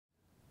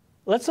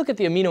let's look at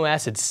the amino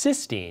acid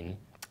cysteine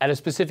at a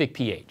specific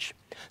pH.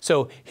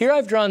 So here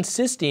I've drawn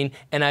cysteine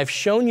and I've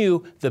shown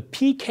you the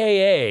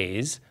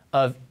pKa's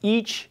of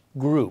each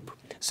group.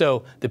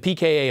 So the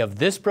pKa of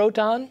this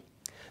proton,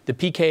 the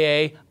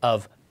pKa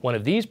of one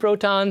of these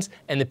protons,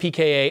 and the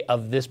pKa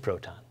of this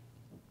proton.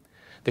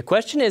 The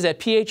question is, at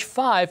pH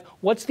 5,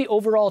 what's the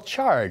overall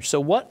charge? So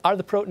what are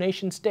the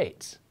protonation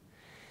states?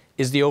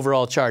 Is the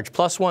overall charge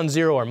 +1,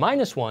 0, or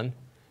 -1?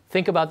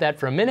 Think about that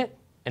for a minute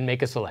and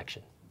make a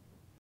selection.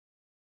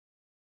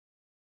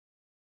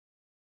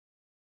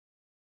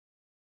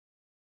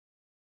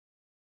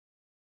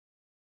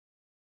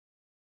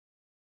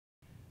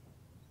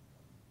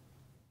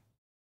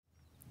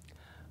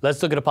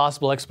 Let's look at a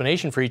possible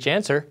explanation for each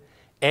answer.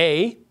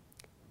 A,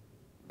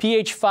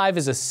 pH 5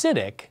 is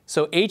acidic,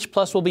 so H+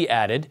 will be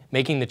added,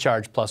 making the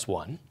charge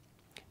 +1.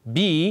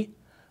 B,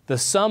 the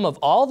sum of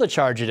all the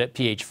charges at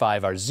pH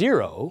 5 are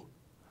 0.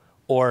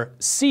 Or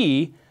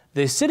C,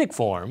 the acidic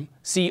form,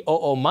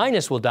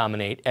 COO- will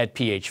dominate at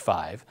pH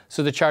 5,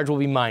 so the charge will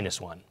be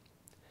 -1.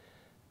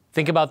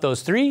 Think about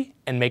those three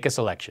and make a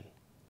selection.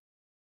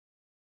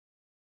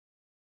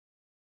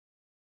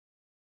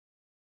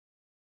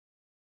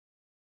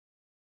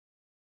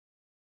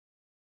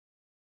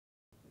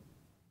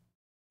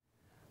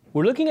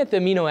 We're looking at the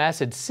amino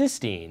acid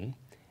cysteine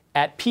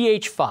at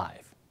pH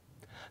 5.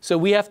 So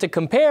we have to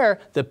compare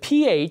the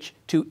pH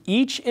to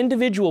each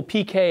individual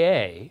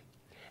pKa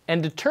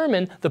and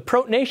determine the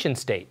protonation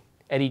state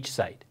at each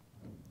site.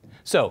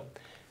 So,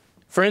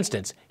 for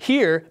instance,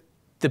 here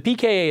the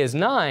pKa is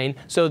 9,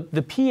 so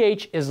the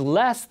pH is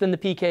less than the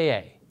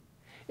pKa.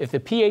 If the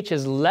pH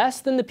is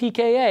less than the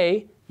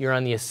pKa, you're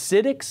on the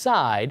acidic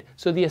side,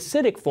 so the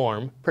acidic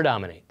form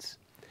predominates.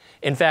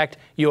 In fact,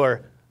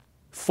 you're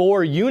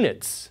 4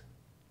 units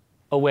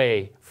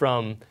away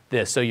from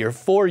this. So you're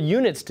 4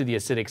 units to the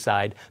acidic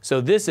side.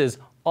 So this is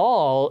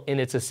all in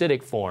its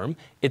acidic form.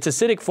 Its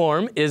acidic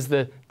form is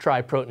the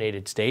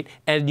triprotonated state.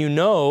 And you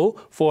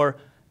know for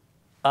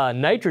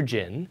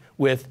nitrogen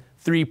with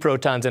 3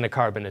 protons and a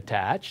carbon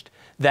attached,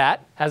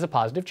 that has a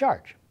positive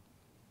charge.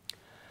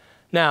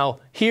 Now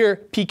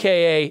here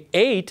pKa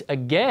 8,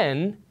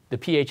 again, the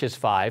pH is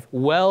 5,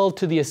 well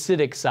to the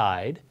acidic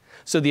side.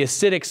 So the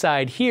acidic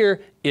side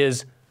here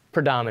is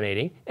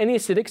predominating, and the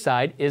acidic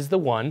side is the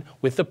one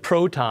with the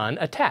proton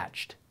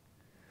attached.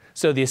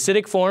 So the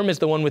acidic form is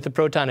the one with the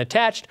proton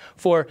attached.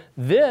 For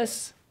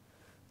this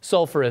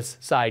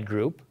sulfurous side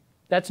group,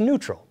 that's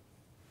neutral.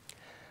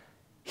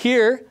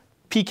 Here,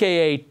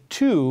 pKa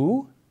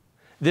 2,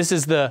 this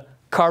is the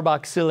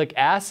carboxylic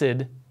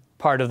acid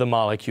part of the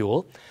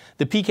molecule.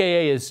 The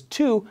pKa is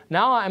 2.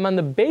 Now I'm on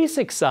the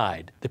basic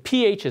side. The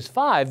pH is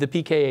 5, the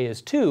pKa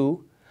is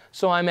 2,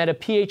 so I'm at a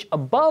pH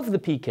above the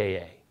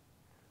pKa.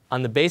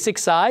 On the basic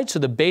side, so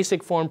the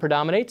basic form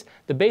predominates.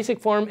 The basic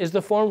form is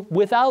the form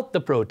without the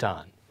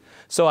proton.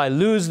 So I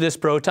lose this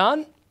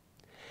proton.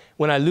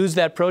 When I lose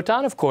that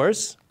proton, of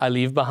course, I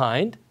leave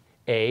behind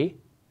a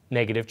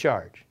negative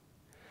charge.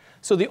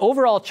 So the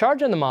overall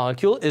charge on the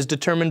molecule is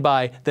determined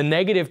by the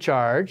negative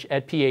charge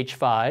at pH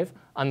 5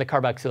 on the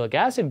carboxylic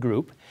acid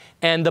group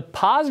and the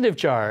positive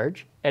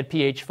charge at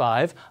pH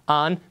 5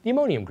 on the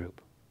ammonium group.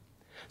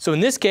 So in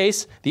this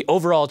case, the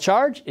overall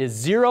charge is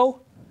 0,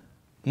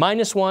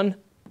 -1,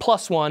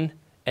 +1,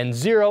 and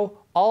 0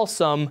 all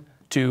sum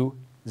to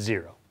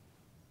 0.